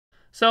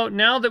So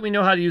now that we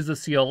know how to use the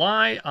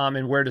CLI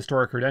and where to store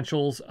our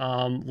credentials,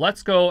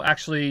 let's go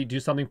actually do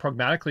something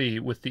pragmatically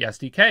with the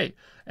SDK.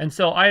 And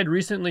so I had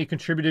recently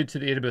contributed to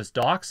the AWS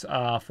docs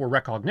for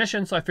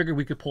recognition, so I figured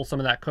we could pull some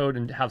of that code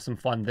and have some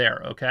fun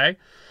there, okay?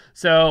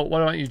 So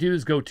what I want you to do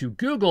is go to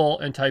Google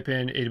and type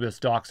in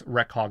AWS docs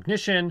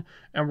recognition,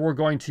 and we're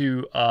going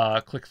to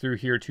click through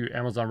here to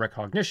Amazon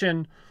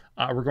recognition.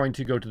 We're going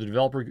to go to the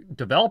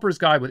developer's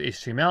guide with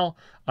HTML.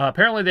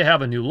 Apparently they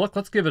have a new look.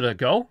 Let's give it a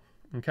go.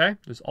 Okay,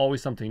 there's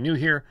always something new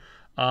here.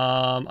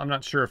 I'm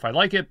not sure if I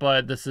like it,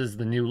 but this is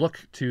the new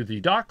look to the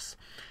docs.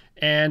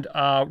 And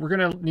we're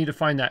gonna need to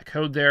find that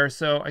code there.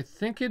 So I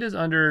think it is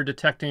under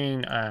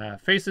detecting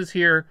faces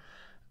here,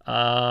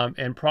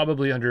 and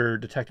probably under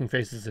detecting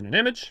faces in an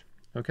image,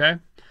 okay?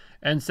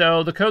 And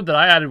so the code that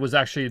I added was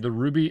actually the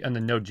Ruby and the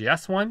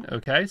Node.js one,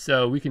 okay?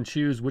 So we can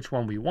choose which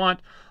one we want.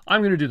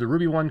 I'm gonna do the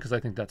Ruby one because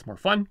I think that's more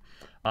fun.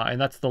 And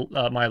that's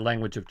my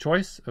language of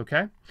choice,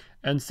 okay?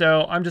 And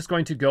so I'm just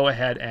going to go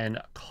ahead and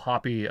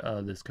copy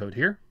this code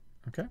here,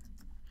 okay?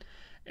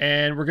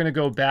 And we're gonna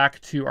go back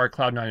to our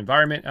Cloud9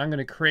 environment. I'm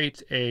gonna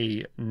create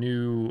a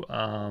new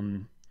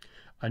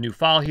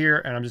file here,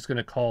 and I'm just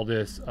gonna call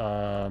this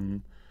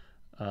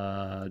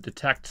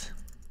detect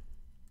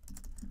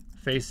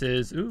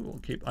faces, we'll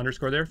keep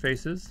underscore there,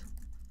 faces.rb,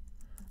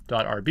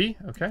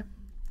 okay?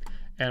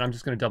 And I'm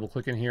just gonna double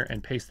click in here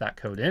and paste that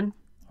code in,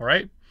 all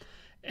right?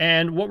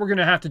 And what we're going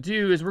to have to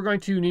do is we're going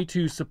to need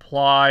to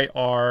supply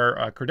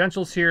our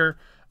credentials here.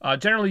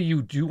 Generally,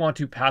 you do want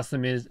to pass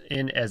them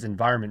in as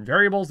environment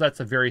variables. That's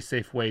a very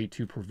safe way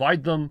to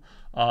provide them.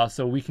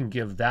 So we can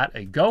give that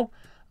a go.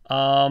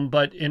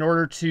 But in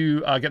order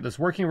to get this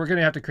working, we're going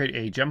to have to create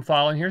a gem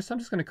file in here. So I'm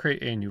just going to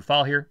create a new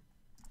file here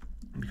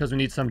because we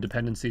need some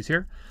dependencies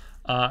here.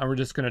 And we're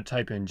just going to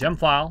type in gem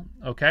file,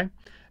 okay?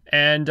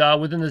 And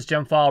within this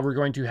gem file, we're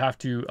going to have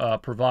to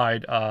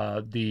provide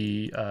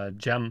the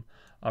gem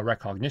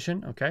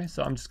recognition, okay?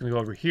 So I'm just gonna go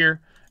over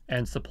here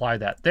and supply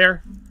that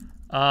there.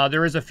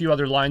 There is a few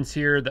other lines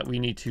here that we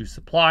need to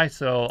supply,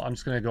 so I'm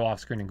just gonna go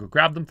off screen and go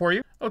grab them for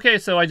you. Okay,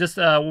 so I just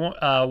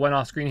went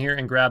off screen here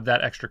and grabbed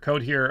that extra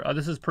code here.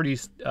 This is pretty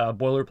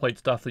boilerplate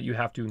stuff that you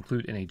have to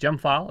include in a gem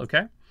file,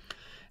 okay?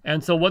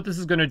 And so what this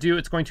is gonna do,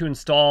 it's going to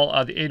install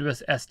the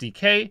AWS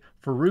SDK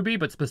for Ruby,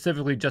 but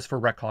specifically just for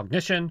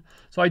recognition.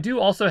 So I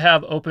do also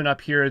have open up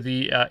here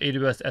the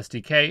AWS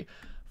SDK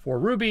for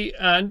Ruby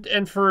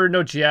and for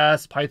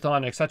Node.js,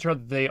 Python, etc.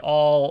 They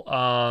all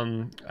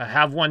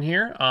have one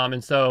here.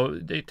 And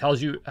so it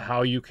tells you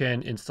how you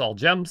can install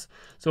gems.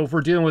 So if we're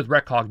dealing with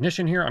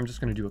recognition here, I'm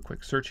just going to do a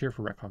quick search here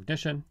for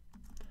recognition.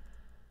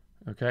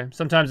 Okay,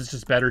 sometimes it's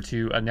just better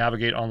to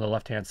navigate on the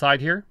left-hand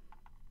side here.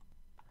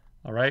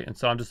 All right, and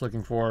so I'm just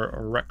looking for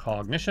a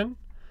recognition.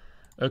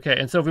 Okay,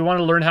 and so if we want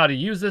to learn how to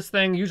use this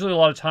thing, usually a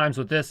lot of times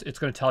with this, it's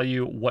going to tell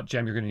you what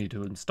gem you're going to need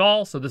to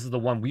install. So this is the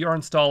one we are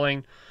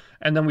installing.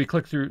 And then we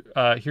click through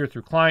here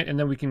through client, and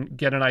then we can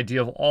get an idea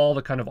of all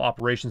the kind of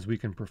operations we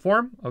can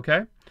perform,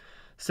 okay?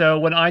 So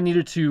when I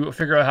needed to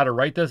figure out how to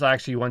write this, I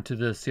actually went to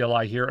the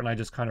CLI here and I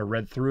just kind of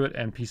read through it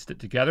and pieced it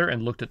together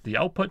and looked at the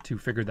output to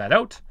figure that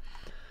out.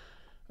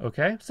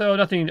 Okay, so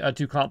nothing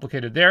too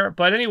complicated there.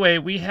 But anyway,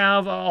 we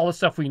have all the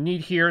stuff we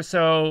need here.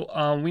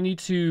 So we need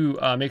to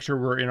make sure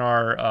we're in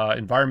our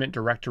environment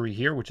directory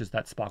here, which is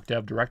that Spock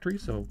dev directory.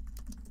 So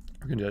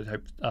we're going to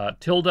type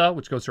tilde,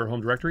 which goes to our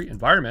home directory,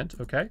 environment,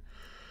 okay?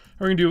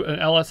 We're going to do an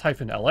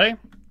ls-la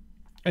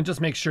and just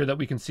make sure that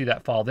we can see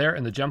that file there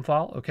in the gem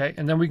file, okay?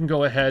 And then we can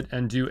go ahead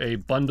and do a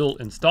bundle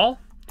install,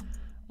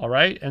 all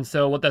right? And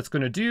so what that's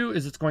going to do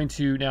is it's going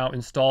to now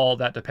install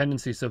that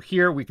dependency. So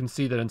here we can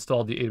see that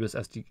installed the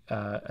AWS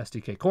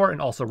SDK core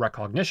and also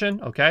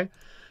recognition, okay?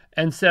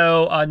 And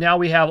so now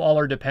we have all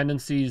our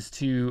dependencies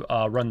to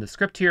run the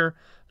script here.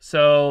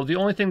 So the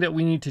only thing that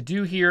we need to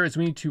do here is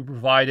we need to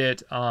provide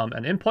it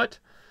an input.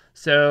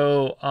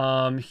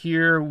 So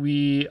here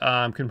we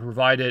can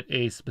provide it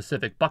a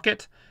specific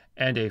bucket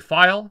and a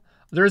file.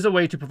 There is a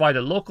way to provide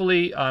it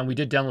locally. We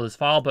did download this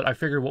file, but I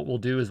figured what we'll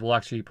do is we'll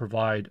actually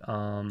provide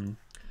the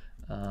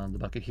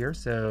bucket here.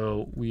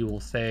 So we will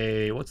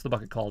say, what's the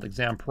bucket called?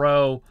 Exam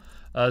Pro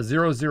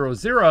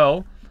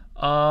 000.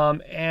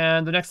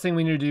 And the next thing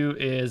we need to do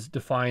is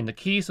define the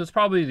key. So it's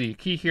probably the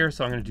key here.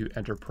 So I'm going to do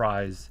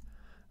enterprise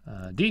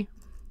D.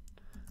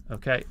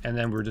 Okay, and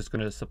then we're just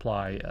going to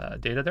supply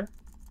data there.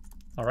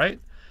 All right,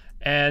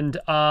 and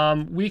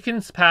we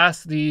can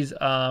pass these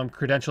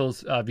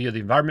credentials via the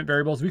environment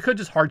variables. We could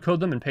just hard code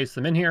them and paste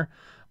them in here,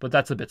 but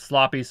that's a bit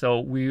sloppy. So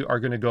we are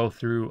going to go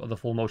through the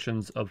full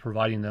motions of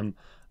providing them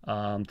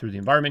through the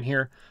environment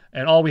here.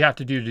 And all we have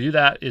to do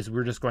that is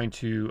we're just going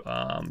to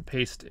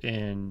paste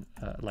in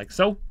like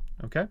so,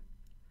 okay?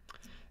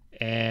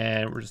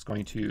 And we're just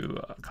going to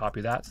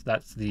copy that. So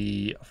that's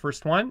the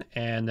first one.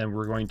 And then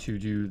we're going to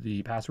do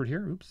the password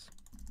here. Oops.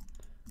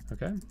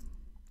 Okay.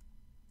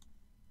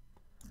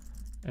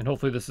 And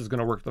hopefully this is going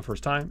to work the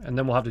first time. And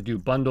then we'll have to do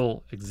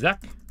bundle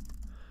exec,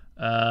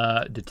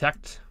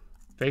 detect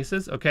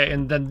faces. Okay,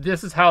 and then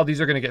this is how these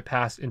are going to get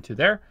passed into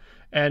there.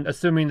 And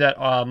assuming that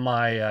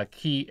my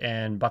key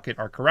and bucket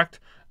are correct,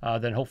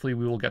 then hopefully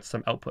we will get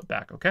some output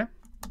back, okay?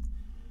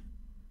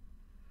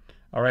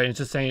 All right, it's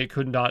just saying it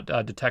could not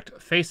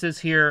detect faces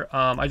here.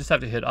 I just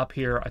have to hit up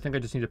here. I think I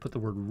just need to put the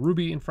word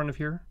Ruby in front of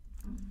here.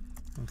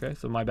 Okay,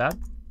 so my bad.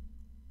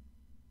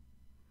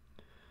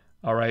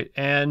 All right,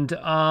 and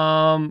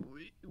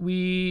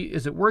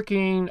is it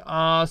working?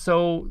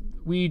 So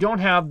we don't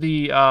have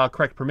the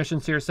correct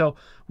permissions here. So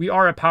we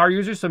are a power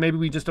user, so maybe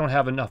we just don't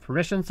have enough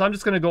permissions. So I'm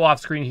just going to go off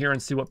screen here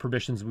and see what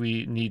permissions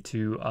we need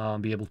to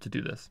be able to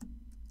do this.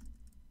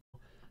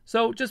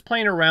 So just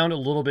playing around a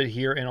little bit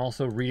here and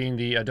also reading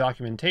the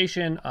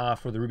documentation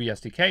for the Ruby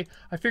SDK,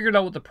 I figured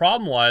out what the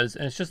problem was,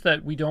 and it's just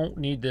that we don't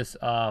need this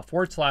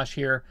 /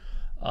 here.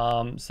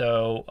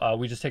 So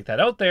we just take that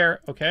out there,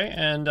 okay,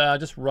 and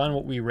just run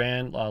what we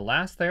ran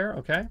last there,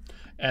 okay,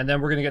 and then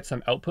we're going to get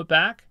some output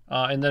back,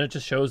 and then it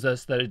just shows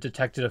us that it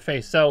detected a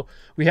face. So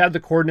we have the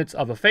coordinates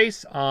of a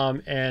face,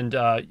 and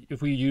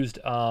if we used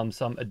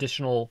some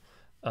additional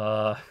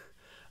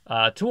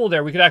tool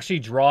there, we could actually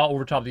draw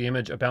over top of the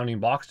image a bounding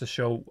box to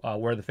show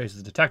where the face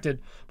is detected.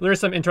 But there's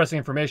some interesting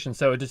information.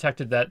 So it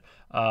detected that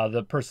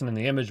the person in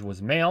the image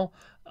was male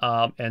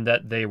and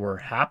that they were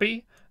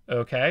happy.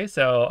 Okay,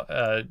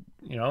 so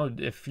you know,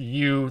 if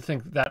you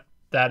think that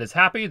that is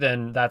happy,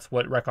 then that's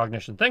what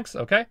Rekognition thinks.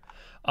 Okay,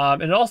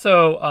 and it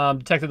also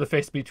detected the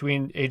face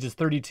between ages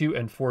 32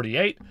 and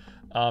 48.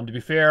 To be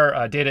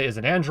fair, Data is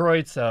an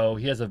android, so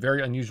he has a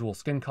very unusual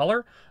skin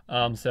color.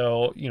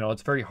 So you know,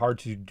 it's very hard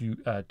to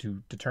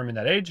determine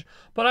that age.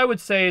 But I would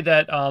say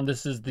that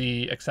this is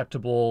the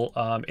acceptable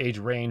age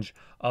range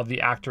of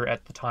the actor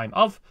at the time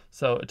of.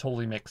 So it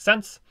totally makes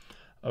sense.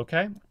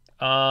 Okay.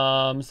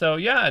 So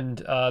yeah, and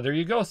there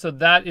you go. So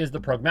that is the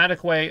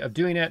pragmatic way of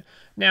doing it.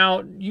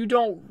 Now, you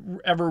don't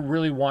ever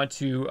really want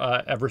to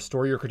ever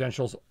store your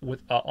credentials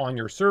with on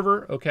your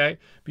server, okay?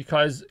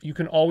 Because you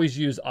can always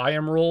use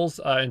IAM rules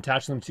and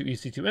attach them to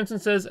EC2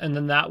 instances, and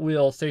then that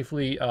will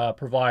safely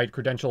provide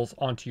credentials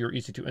onto your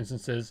EC2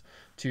 instances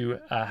to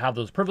have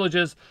those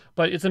privileges.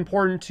 But it's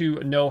important to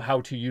know how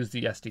to use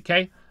the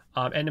SDK.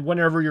 And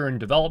whenever you're in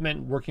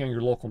development, working on your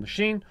local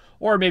machine,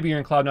 or maybe you're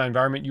in Cloud9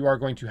 environment, you are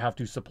going to have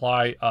to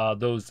supply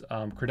those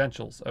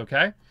credentials,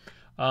 okay?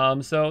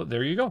 So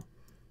there you go.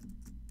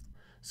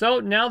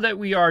 So now that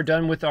we are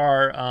done with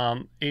our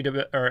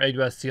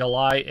AWS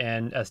CLI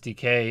and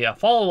SDK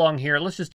follow along here, let's just